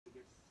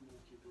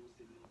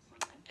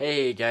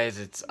Hey guys,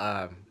 it's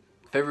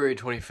February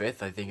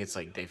 25th. I think it's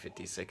like day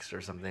 56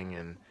 or something,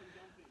 and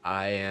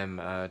I am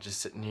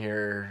just sitting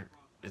here.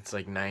 It's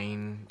like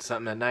 9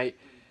 something at night,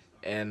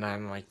 and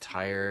I'm like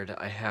tired.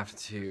 I have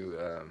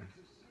to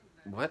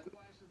what?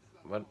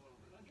 What?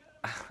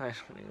 I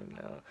don't even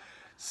know.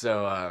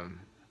 So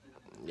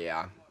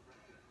yeah.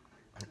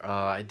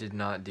 I did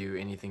not do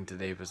anything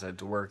today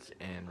besides work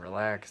and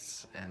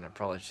relax, and I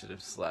probably should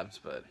have slept,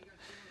 but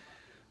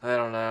I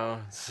don't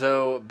know.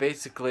 So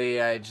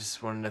basically, I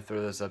just wanted to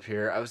throw this up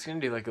here. I was gonna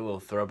do like a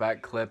little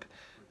throwback clip,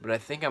 but I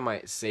think I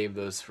might save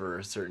those for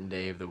a certain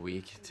day of the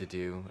week to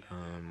do,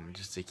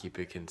 just to keep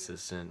it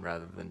consistent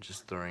rather than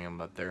just throwing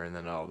them up there and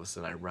then all of a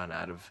sudden I run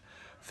out of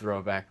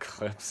throwback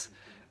clips.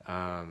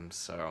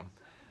 So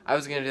I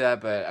was gonna do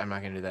that, but I'm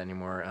not gonna do that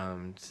anymore.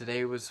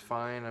 Today was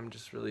fine. I'm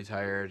just really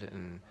tired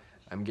and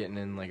I'm getting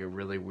in like a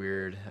really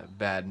weird,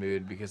 bad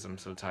mood because I'm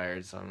so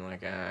tired. So I'm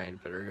like, I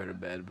better go to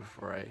bed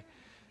before I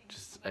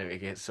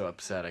get so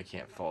upset I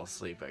can't fall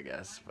asleep, I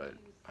guess. But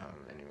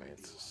anyway,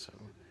 this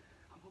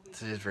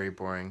is very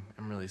boring.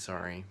 I'm really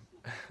sorry.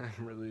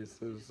 I'm really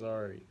so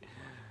sorry.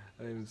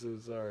 I'm so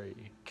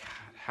sorry. God,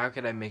 how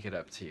could I make it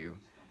up to you?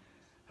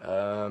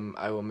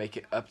 I will make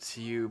it up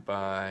to you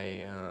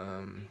by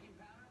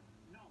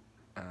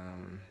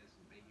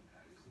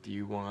do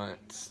you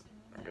want?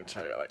 I'm gonna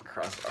try to like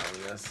cross arm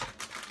this.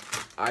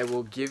 I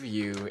will give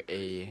you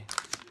a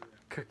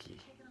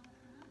cookie,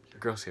 a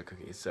Girl Scout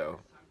cookie.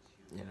 So,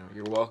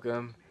 you're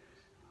welcome.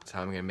 That's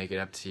how I'm gonna make it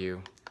up to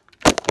you.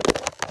 You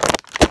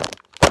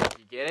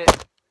get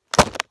it?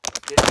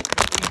 Get the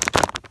cookie?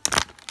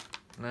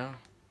 No?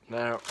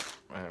 No.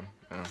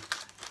 No.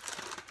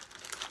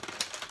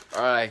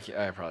 I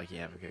probably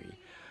can't have a cookie.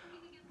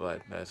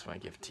 But that's my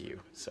gift to you.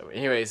 So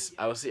anyways,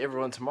 I will see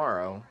everyone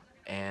tomorrow.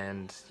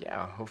 And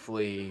yeah,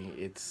 hopefully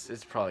it's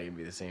probably gonna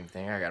be the same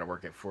thing. I gotta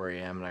work at 4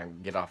 a.m. and I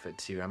get off at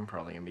 2. I'm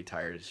probably gonna be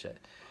tired as shit.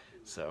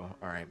 So,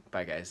 alright,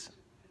 bye guys.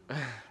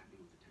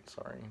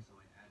 Sorry.